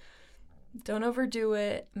 just don't overdo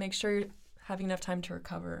it. Make sure you're having enough time to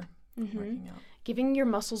recover from working out. Giving your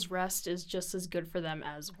muscles rest is just as good for them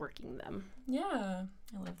as working them. Yeah,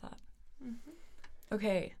 I love that.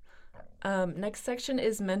 Okay. Next section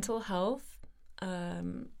is mental health. Do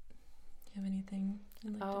you have anything?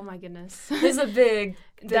 Oh my goodness. This is a big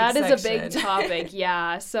That section. is a big topic,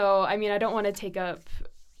 yeah. So, I mean, I don't want to take up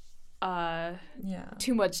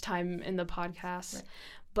too much time in the podcast. Right.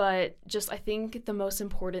 But just I think the most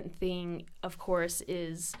important thing, of course,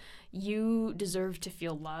 is you deserve to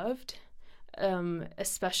feel loved,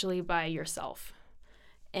 especially by yourself.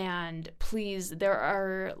 And please, there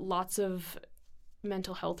are lots of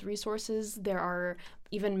mental health resources. There are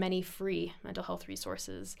even many free mental health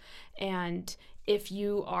resources. And if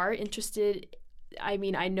you are interested, I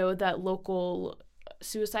mean, I know that local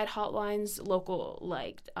suicide hotlines, local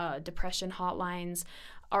depression hotlines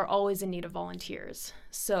are always in need of volunteers.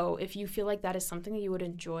 So if you feel like that is something that you would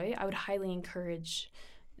enjoy, I would highly encourage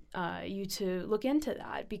you to look into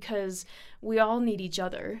that, because we all need each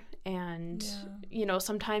other. And,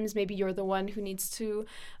 sometimes maybe you're the one who needs to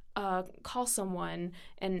call someone,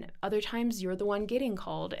 and other times you're the one getting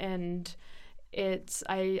called. And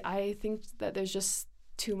I think that there's just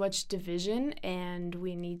too much division, and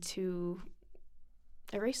we need to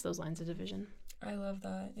erase those lines of division. I love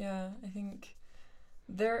that. Yeah, I think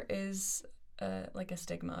there is a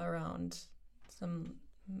stigma around some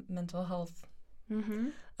mental health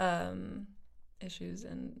issues,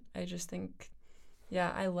 and I just think,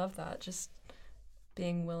 I love that, just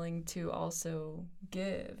being willing to also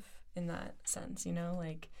give in that sense,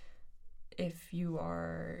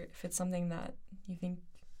 if it's something that you think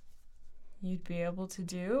you'd be able to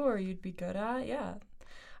do or you'd be good at,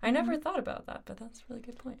 I never thought about that, but that's a really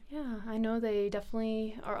good point. Yeah, I know they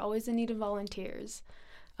definitely are always in need of volunteers.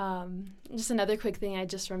 Just another quick thing I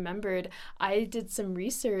just remembered, I did some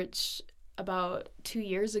research about 2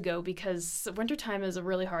 years ago, because wintertime is a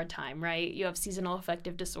really hard time, right? You have seasonal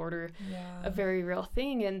affective disorder, a very real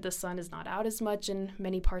thing, and the sun is not out as much in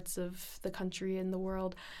many parts of the country and the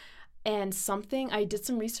world. And I did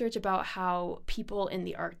some research about how people in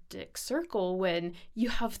the Arctic Circle, when you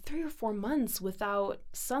have 3 or 4 months without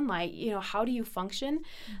sunlight, how do you function?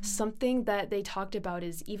 Mm-hmm. Something that they talked about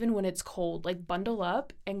is, even when it's cold, bundle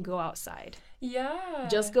up and go outside. Yeah.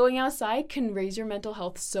 Just going outside can raise your mental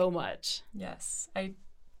health so much. Yes, I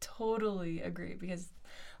totally agree, because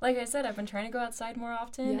like I said, I've been trying to go outside more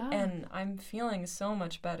often, and I'm feeling so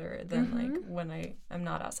much better than when I'm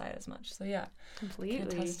not outside as much. So completely can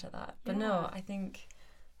attest to that. But no, I think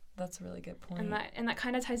that's a really good point. And that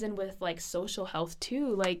kind of ties in with social health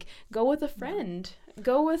too. Go with a friend,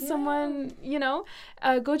 go with someone,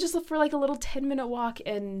 go just for a little 10-minute walk,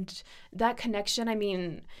 and that connection. I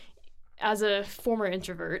mean, as a former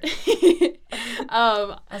introvert,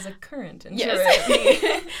 as a current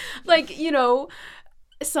introvert, yes.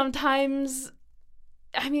 Sometimes,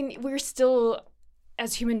 I mean, we're still,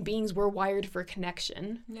 as human beings, we're wired for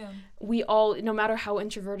connection. Yeah. We all, no matter how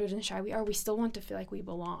introverted and shy we are, we still want to feel like we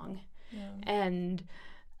belong. Yeah. And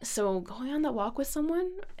so going on that walk with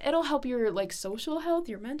someone, it'll help your social health,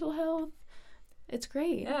 your mental health. It's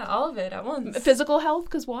great. Yeah, all of it at once. Physical health,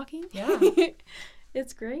 because walking. Yeah.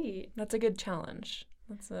 It's great. That's a good challenge.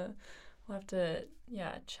 We'll have to,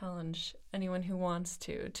 challenge anyone who wants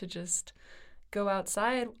to just go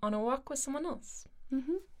outside on a walk with someone else.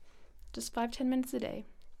 Mm-hmm. Just 5-10 minutes a day.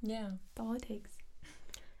 Yeah. That's all it takes.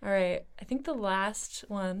 All right. I think the last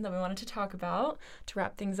one that we wanted to talk about to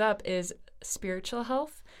wrap things up is spiritual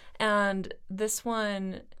health. And this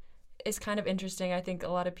one is kind of interesting. I think a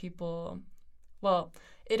lot of people,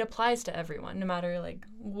 it applies to everyone, no matter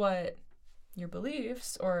what your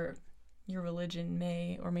beliefs or your religion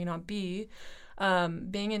may or may not be.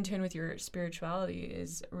 Being in tune with your spirituality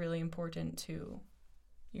is really important to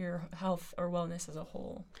your health or wellness as a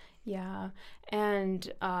whole. Yeah,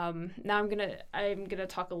 and now I'm gonna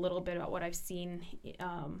talk a little bit about what I've seen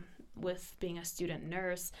with being a student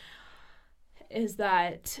nurse. Is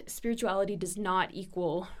that spirituality does not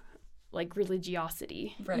equal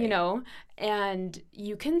religiosity, right. And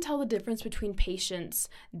you can tell the difference between patients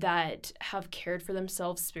that have cared for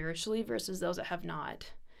themselves spiritually versus those that have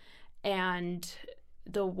not. And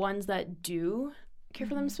the ones that do care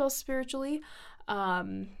for themselves spiritually are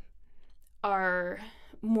a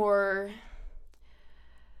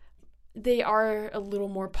little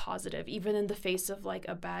more positive, even in the face of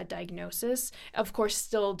a bad diagnosis. Of course,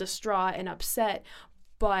 still distraught and upset,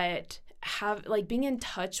 but being in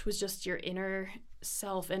touch with just your inner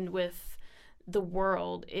self and with the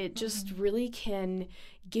world, it just really can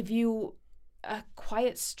give you a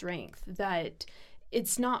quiet strength that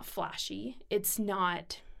it's not flashy, it's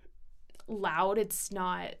not loud, it's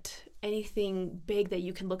not anything big that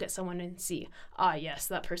you can look at someone and see, yes,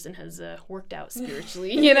 that person has worked out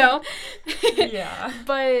spiritually, Yeah.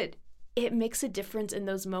 But it makes a difference in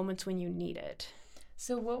those moments when you need it.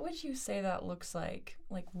 So what would you say that looks like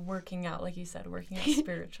working out, like you said, working out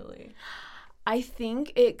spiritually? I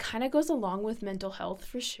think it kind of goes along with mental health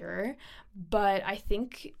for sure, but I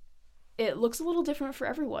think it looks a little different for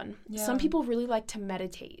everyone. Yeah. Some people really like to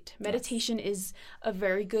meditate. Meditation is a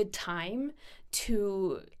very good time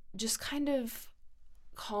to just kind of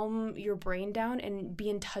calm your brain down and be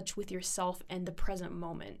in touch with yourself and the present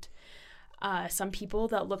moment. Some people,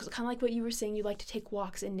 that looks kind of like what you were saying, you like to take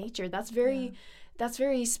walks in nature. That's very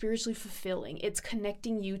spiritually fulfilling. It's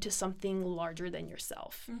connecting you to something larger than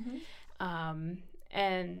yourself.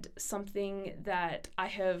 And something that I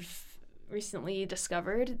have recently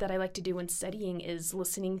discovered that I like to do when studying is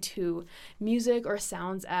listening to music or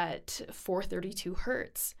sounds at 432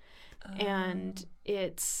 hertz. And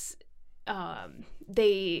it's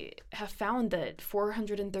they have found that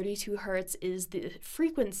 432 hertz is the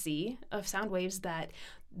frequency of sound waves that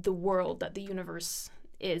the universe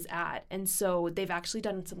is at. And so they've actually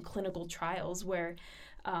done some clinical trials where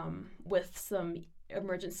with some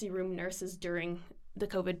emergency room nurses during the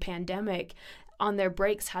COVID pandemic, on their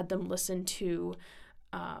breaks had them listen to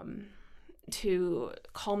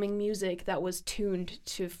calming music that was tuned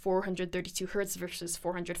to 432 hertz versus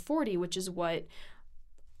 440, which is what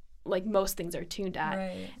like most things are tuned at.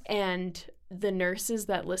 Right. And the nurses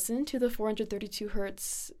that listened to the 432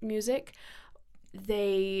 hertz music,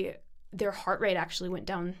 their heart rate actually went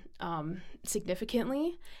down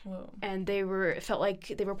significantly. Whoa. And they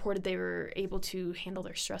reported they were able to handle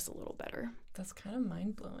their stress a little better. That's kind of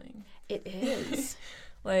mind-blowing. It is.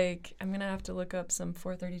 Like, I'm gonna have to look up some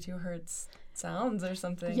 432 hertz sounds or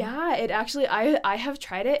something. Yeah, it actually, I have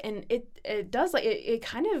tried it, and it does, like, it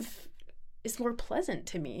kind of is more pleasant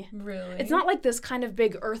to me. Really? It's not like this kind of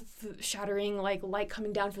big earth-shattering, like, light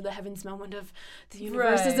coming down from the heavens moment of the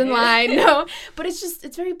universe is in line. No, but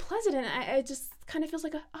it's very pleasant, and I just kind of feels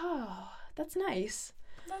like, that's nice.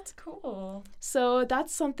 That's cool. So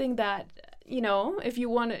that's something that,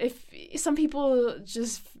 if some people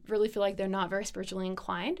just really feel like they're not very spiritually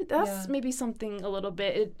inclined, that's maybe something a little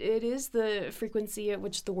bit. It is the frequency at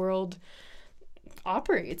which the world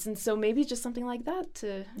operates, and so maybe just something like that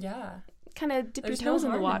to kind of dip your toes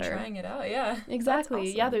in the water. In trying it out, yeah. Exactly.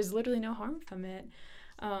 Awesome. Yeah, there's literally no harm from it.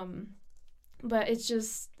 But it's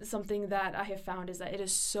just something that I have found is that it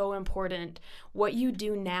is so important. What you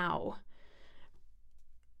do now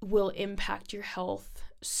will impact your health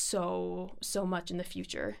so much in the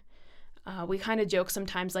future. We kind of joke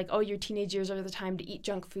sometimes like, your teenage years are the time to eat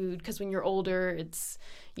junk food because when you're older, it's,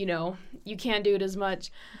 you can't do it as much.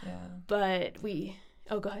 Yeah. But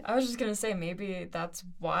go ahead. I was just going to say maybe that's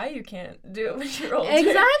why you can't do it when you're older.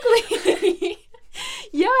 Exactly.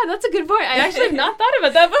 Yeah, that's a good point. I actually have not thought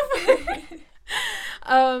about that before.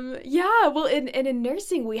 Well, in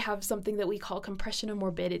nursing, we have something that we call compression and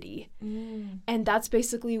morbidity. And that's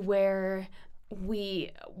basically where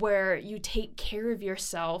you take care of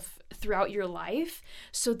yourself throughout your life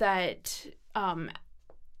so that,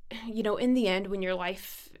 in the end, when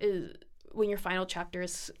your final chapter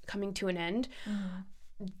is coming to an end,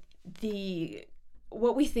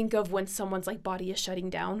 what we think of when someone's like body is shutting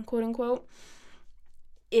down, quote unquote,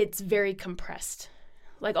 it's very compressed.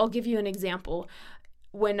 Like, I'll give you an example.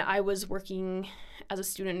 When I was working as a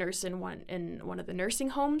student nurse in one of the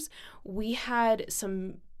nursing homes, we had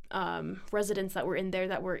some residents that were in there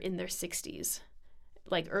that were in their 60s,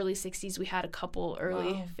 like early 60s. We had a couple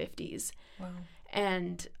early 50s. Wow.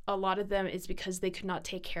 And a lot of them is because they could not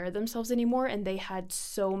take care of themselves anymore, and they had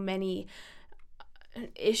so many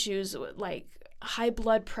issues like high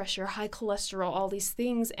blood pressure, high cholesterol, all these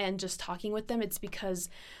things. And just talking with them, it's because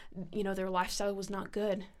their lifestyle was not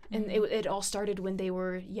good. And it all started when they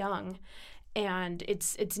were young, and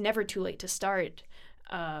it's never too late to start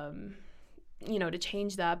to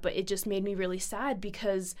change that. But it just made me really sad,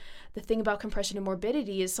 because the thing about compression and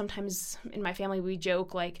morbidity is sometimes in my family we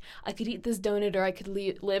joke like, I could eat this donut or I could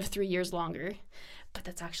live 3 years longer, but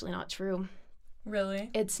that's actually not true. Really?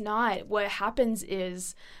 It's not. What happens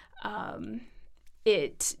is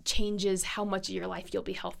it changes how much of your life you'll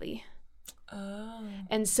be healthy. Oh.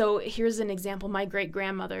 And so here's an example. My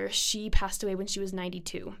great-grandmother, she passed away when she was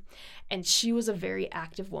 92, and she was a very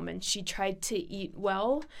active woman. She tried to eat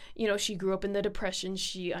well. She grew up in the Depression.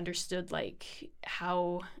 She understood like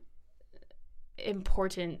how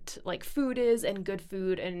important like food is and good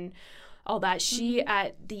food and all that. She,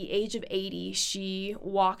 at the age of 80, she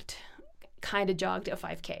kind of jogged a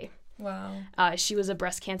 5K. Wow. She was a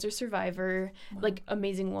breast cancer survivor, like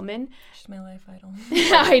amazing woman. She's my life idol.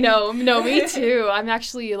 I know. No, me too. I'm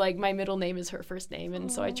actually like, my middle name is her first name.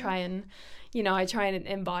 And so I try and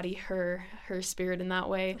embody her spirit in that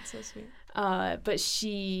way. That's so sweet. But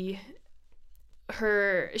she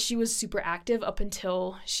was super active up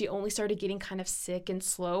until she only started getting kind of sick and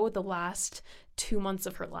slow the last 2 months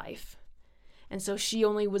of her life. And so she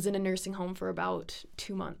only was in a nursing home for about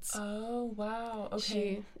 2 months. Oh, wow.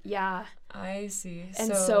 Okay. Yeah. I see.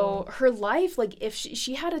 And so her life, like, if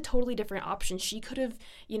she had a totally different option, she could have,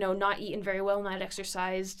 not eaten very well, not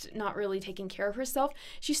exercised, not really taken care of herself.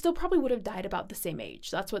 She still probably would have died about the same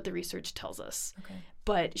age. That's what the research tells us. Okay.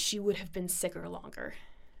 But she would have been sicker longer.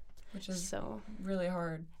 Which is really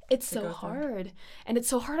hard. It's so hard. And it's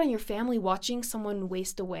so hard on your family watching someone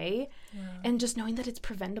waste away and just knowing that it's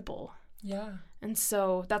preventable. Yeah. And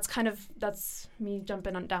so that's me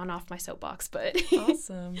jumping down off my soapbox, but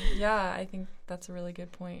awesome. Yeah, I think that's a really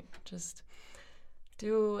good point. Just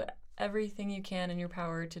do everything you can in your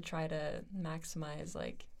power to try to maximize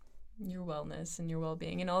like your wellness and your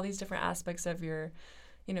well-being and all these different aspects of your,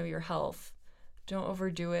 your health. Don't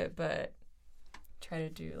overdo it, but try to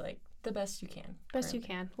do like the best you can. Best you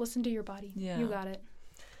can. Listen to your body. Yeah. You got it.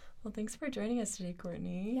 Well, thanks for joining us today,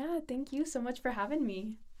 Courtney. Yeah, thank you so much for having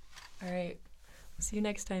me. All right. See you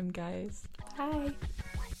next time, guys. Bye.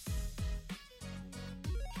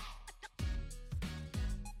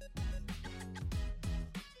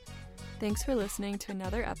 Thanks for listening to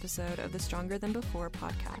another episode of the Stronger Than Before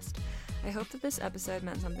podcast. I hope that this episode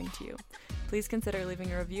meant something to you. Please consider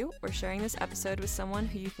leaving a review or sharing this episode with someone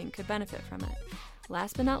who you think could benefit from it.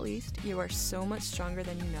 Last but not least, you are so much stronger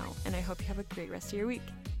than you know, and I hope you have a great rest of your week.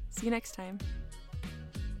 See you next time.